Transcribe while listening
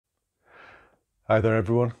Hi there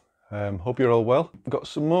everyone, hope you're all well. I've got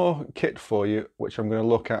some more kit for you which I'm going to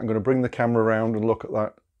look at. I'm going to bring the camera around and look at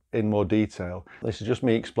that in more detail. This is just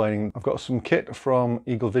me explaining. I've got some kit from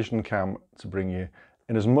EagleVisionCam to bring you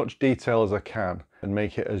in as much detail as I can and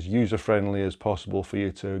make it as user-friendly as possible for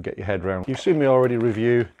you to get your head around. You've seen me already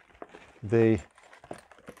review the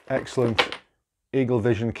excellent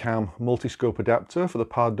EagleVisionCam multi-scope adapter for the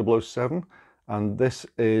PAD 007, and this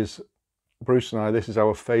is Bruce and I, this is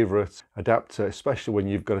our favourite adapter, especially when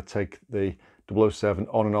you've got to take the 007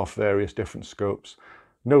 on and off various different scopes.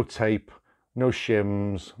 No tape, no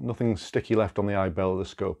shims, nothing sticky left on the eye bell of the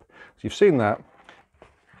scope. So you've seen that,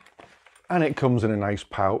 and it comes in a nice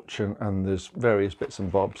pouch and there's various bits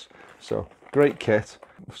and bobs. So great kit.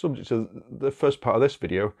 Subject to the first part of this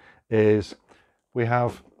video is we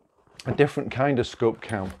have a different kind of scope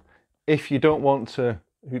cam. If you don't want to,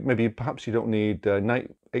 maybe perhaps you don't need night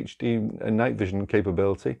HD and night vision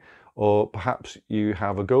capability, or perhaps you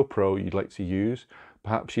have a GoPro you'd like to use,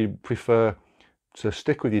 perhaps you prefer to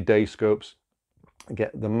stick with your day scopes and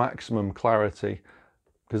get the maximum clarity,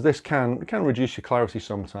 because this can reduce your clarity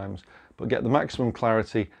sometimes, but get the maximum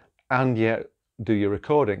clarity and yet do your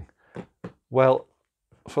recording. Well,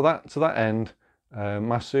 to that end,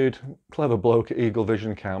 Masood, clever bloke at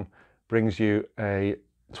EagleVisionCam, brings you a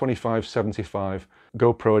 2575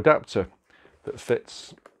 GoPro adapter that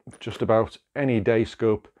fits just about any day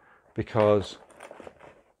scope because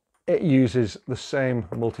it uses the same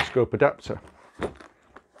multi-scope adapter.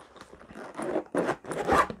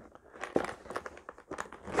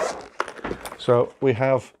 So we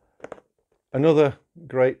have another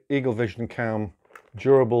great EagleVisionCam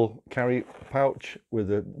durable carry pouch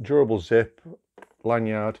with a durable zip,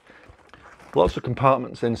 lanyard, lots of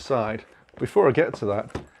compartments inside. Before I get to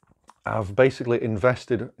that, I've basically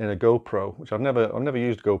invested in a GoPro, which I've never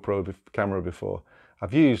used GoPro camera before.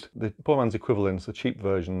 I've used the poor man's equivalents, the cheap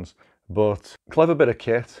versions, but clever bit of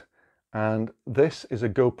kit, and this is a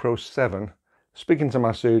GoPro 7. Speaking to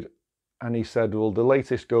Masood, and he said, well, the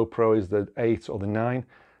latest GoPro is the 8 or the 9.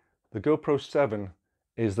 The GoPro 7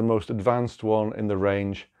 is the most advanced one in the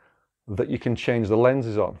range that you can change the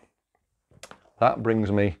lenses on. That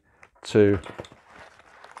brings me to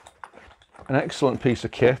an excellent piece of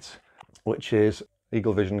kit, which is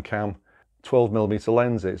EagleVisionCam 12mm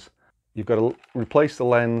lenses. You've got to replace the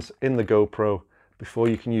lens in the GoPro before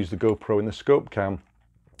you can use the GoPro in the scope cam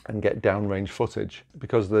and get downrange footage,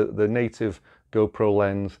 because the native GoPro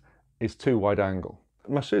lens is too wide angle.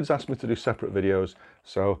 Masood's asked me to do separate videos,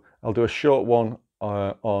 so I'll do a short one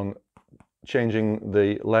on changing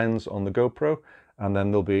the lens on the GoPro, and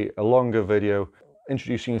then there'll be a longer video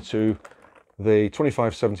introducing you to the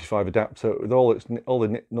 2575 adapter with all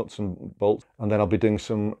the nuts and bolts, and then I'll be doing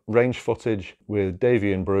some range footage with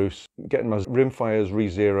Davey and Bruce, getting my rimfires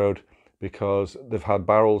re-zeroed because they've had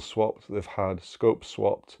barrels swapped, they've had scopes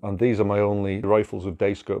swapped, and these are my only rifles with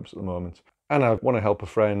day scopes at the moment. And I want to help a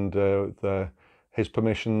friend with his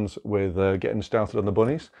permissions with getting started on the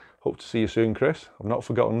bunnies. Hope to see you soon, Chris. I've not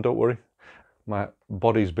forgotten, don't worry. My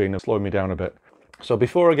body's been slowing me down a bit. So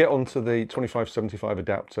before I get onto the 2575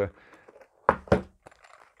 adapter,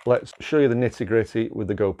 let's show you the nitty-gritty with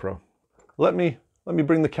the GoPro. Let me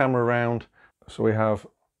bring the camera around. So we have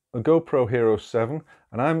a GoPro Hero 7,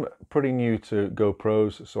 and I'm pretty new to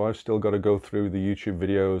GoPros, so I've still got to go through the YouTube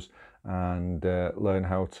videos and learn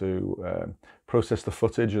how to process the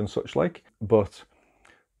footage and such like. But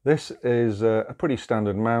this is a pretty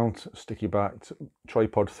standard mount, sticky backed,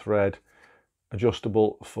 tripod thread,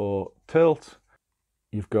 adjustable for tilt.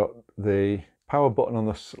 You've got the power button on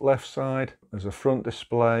the left side. There's a front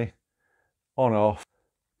display, on off,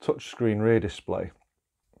 touchscreen rear display.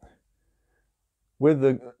 With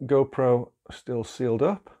the GoPro still sealed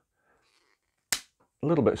up, a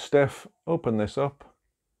little bit stiff, open this up,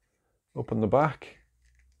 open the back,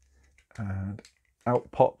 and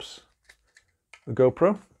out pops the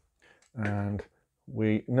GoPro, and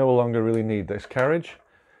we no longer really need this carriage.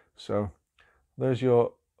 So there's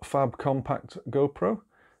your fab compact GoPro,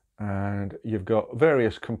 and you've got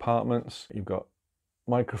various compartments. You've got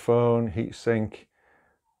microphone, heatsink,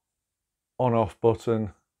 on-off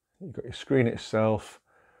button, you've got your screen itself,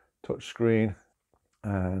 touch screen,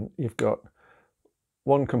 and you've got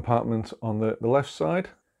one compartment on the left side,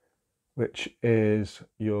 which is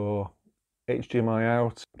your HDMI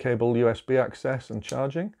out, cable USB access and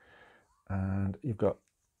charging, and you've got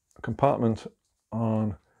a compartment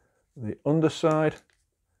on the underside,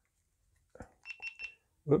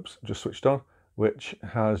 whoops, just switched on, which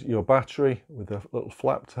has your battery with a little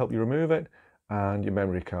flap to help you remove it, and your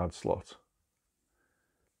memory card slot.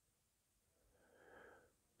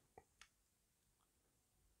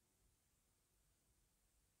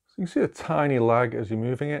 So you can see a tiny lag as you're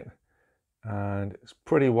moving it, and it's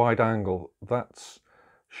pretty wide angle. That's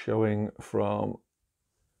showing from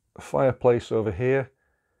the fireplace over here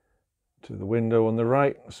to the window on the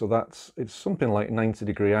right. So it's something like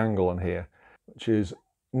 90-degree angle on here, which is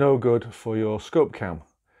no good for your scope cam.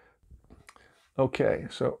 Okay,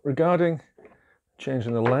 so regarding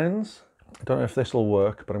changing the lens, I don't know if this will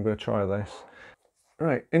work, but I'm going to try this.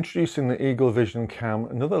 Right, introducing the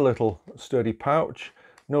EagleVisionCam, another little sturdy pouch,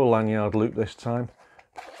 no lanyard loop this time,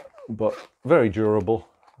 but very durable.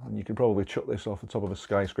 And you could probably chuck this off the top of a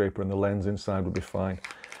skyscraper and the lens inside would be fine.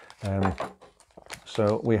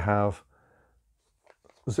 So we have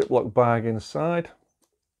a Ziploc bag inside,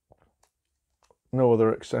 no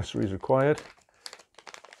other accessories required.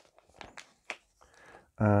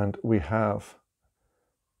 And we have,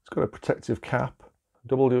 it's got a protective cap,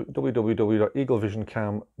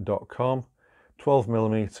 www.eaglevisioncam.com,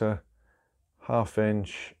 12mm,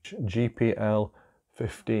 1/2" GPL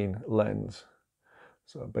 15 lens.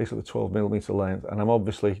 So basically 12mm lens, and I'm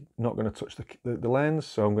obviously not going to touch the lens,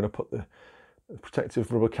 so I'm going to put the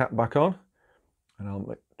protective rubber cap back on, and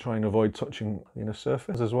I'll try and avoid touching the inner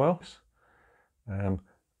surface as well. And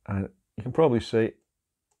you can probably see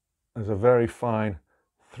there's a very fine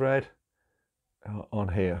thread on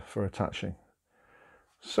here for attaching.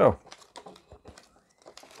 So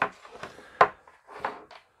the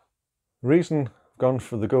reason I've gone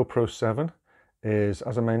for the GoPro 7 is,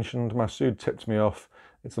 as I mentioned, Masood tipped me off.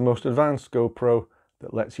 It's the most advanced GoPro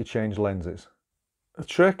that lets you change lenses. The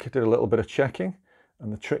trick, I did a little bit of checking,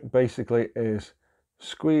 and the trick basically is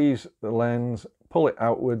squeeze the lens, pull it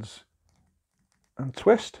outwards and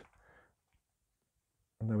twist.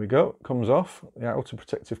 And there we go, it comes off. The outer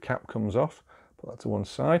protective cap comes off. Put that to one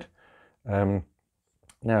side.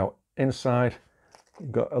 Now inside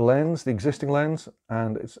you've got a lens, the existing lens,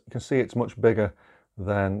 and you can see it's much bigger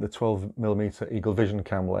than the 12mm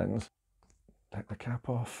EagleVisionCam lens. Take the cap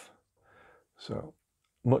off. So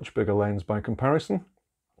much bigger lens by comparison.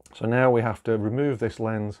 So now we have to remove this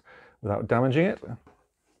lens without damaging it.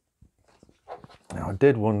 Now I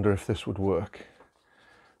did wonder if this would work.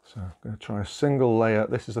 So I'm going to try a single layer.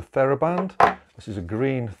 This is a Thera-Band. This is a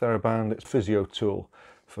green Thera-Band. It's a physio tool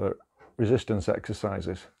for resistance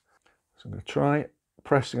exercises. So I'm going to try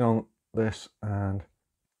pressing on this and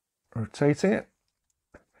rotating it.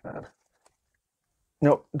 And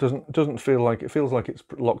no, it doesn't feel like it. Feels like it's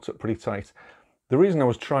locked up pretty tight. The reason I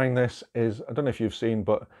was trying this is, I don't know if you've seen,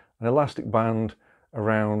 but an elastic band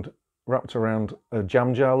wrapped around a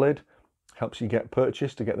jam jar lid helps you get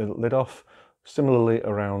purchase to get the lid off. Similarly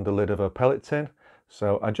around the lid of a pellet tin.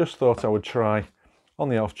 So I just thought I would try, on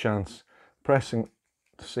the off chance, pressing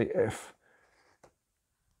to see if...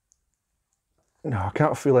 No, I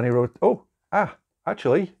can't feel any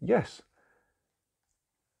actually, yes.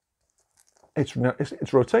 It's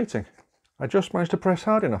rotating. I just managed to press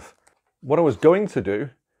hard enough. What I was going to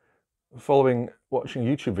do, following watching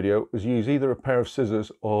a YouTube video, was use either a pair of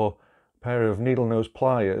scissors or a pair of needle nose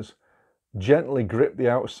pliers, gently grip the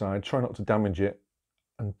outside, try not to damage it,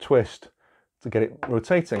 and twist to get it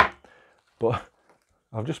rotating. But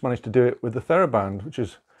I've just managed to do it with the Thera-Band, which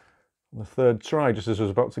is the third try, just as I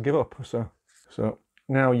was about to give up. So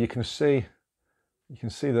now you can see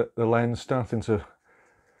that the lens starting to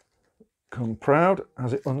come proud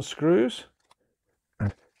as it unscrews.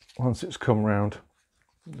 And once it's come round,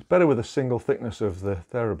 it's better with a single thickness of the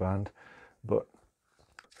Thera-Band, but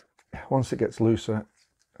once it gets looser,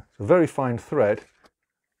 it's a very fine thread.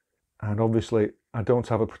 And obviously I don't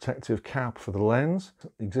have a protective cap for the lens.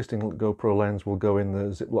 The existing GoPro lens will go in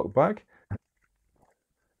the Ziploc bag.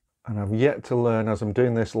 And I've yet to learn, as I'm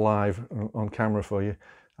doing this live on camera for you,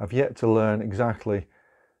 I've yet to learn exactly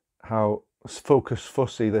how focus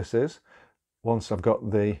fussy this is once I've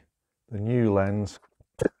got the new lens.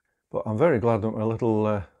 But I'm very glad that my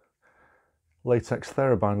little latex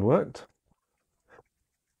Thera-Band worked.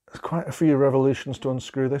 There's quite a few revolutions to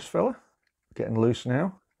unscrew this fella. Getting loose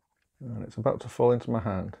now, and it's about to fall into my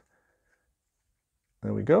hand.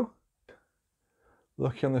 There we go.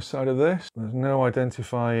 Lucky on this side of this, there's no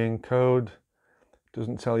identifying code.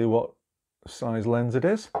 Doesn't tell you what size lens it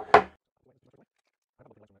is.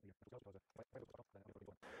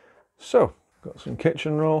 So, got some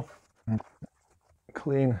kitchen roll.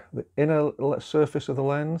 Clean the inner surface of the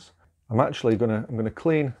lens. I'm gonna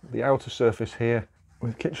clean the outer surface here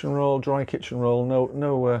with kitchen roll, dry kitchen roll,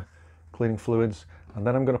 no cleaning fluids, and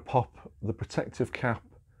then I'm going to pop the protective cap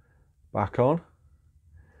back on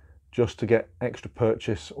just to get extra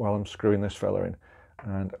purchase while I'm screwing this fella in.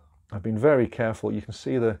 And I've been very careful. You can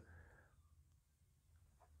see the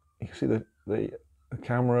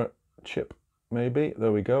camera chip maybe.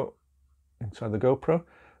 There we go, inside the GoPro.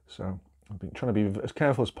 So I've been trying to be as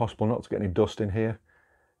careful as possible not to get any dust in here,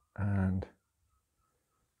 and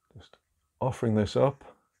just offering this up.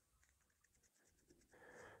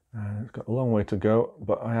 And it's got a long way to go,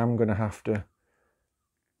 but I am going to have to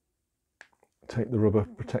take the rubber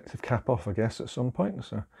protective cap off, I guess, at some point.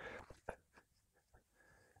 So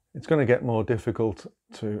it's going to get more difficult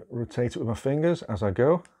to rotate it with my fingers as I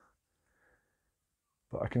go,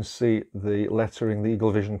 but I can see the lettering, the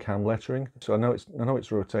EagleVisionCam lettering, so I know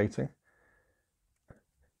it's rotating.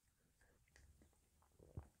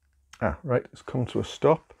 Right, it's come to a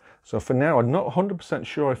stop. So for now, I'm not 100%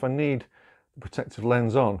 sure if I need the protective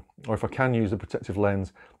lens on, or if I can use the protective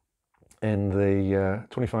lens in the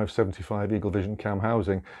 2575 EagleVisionCam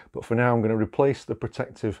housing. But for now, I'm going to replace the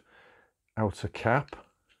protective outer cap,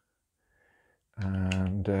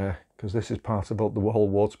 and because this is part about the whole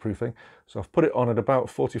waterproofing. So I've put it on at about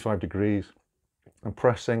 45 degrees. I'm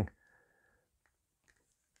pressing,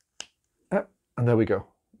 and there we go.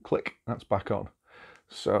 Click, that's back on.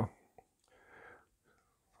 So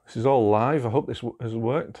this is all live. I hope this has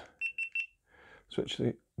worked. Switch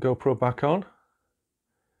the GoPro back on.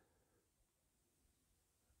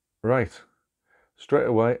 Right, straight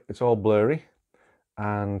away it's all blurry,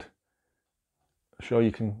 and I'm sure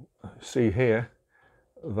you can see here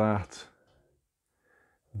that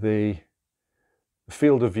the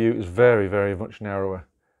field of view is very, very much narrower.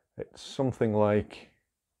 It's something like,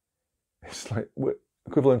 it's like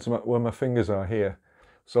equivalent to where my fingers are here.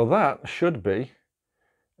 So that should be,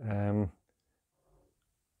 in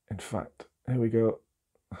fact, here we go.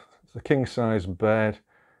 It's a king size bed,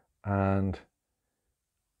 and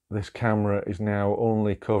this camera is now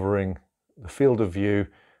only covering, the field of view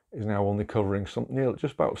is now only covering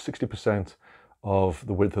just about 60% of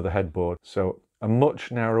the width of the headboard. So a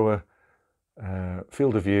much narrower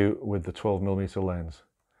field of view with the 12mm lens.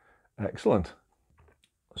 Excellent.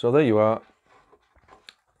 So there you are.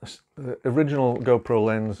 The original GoPro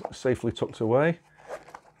lens safely tucked away.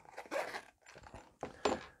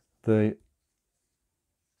 The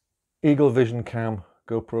EagleVisionCam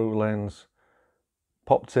GoPro lens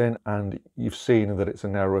popped in, and you've seen that it's a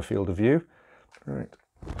narrower field of view. Right,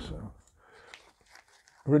 so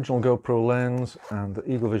original GoPro lens and the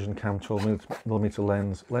EagleVisionCam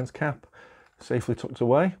 12mm lens cap safely tucked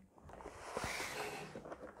away.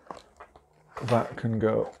 That can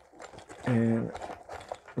go in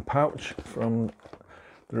the pouch from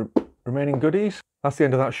the remaining goodies. That's the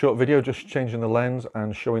end of that short video, just changing the lens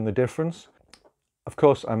and showing the difference. Of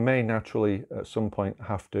course, I may naturally at some point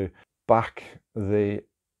have to back the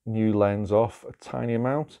new lens off a tiny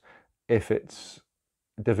amount if it's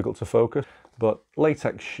difficult to focus, but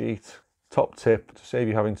latex sheet, top tip to save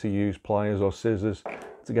you having to use pliers or scissors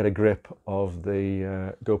to get a grip of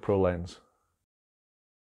the GoPro lens.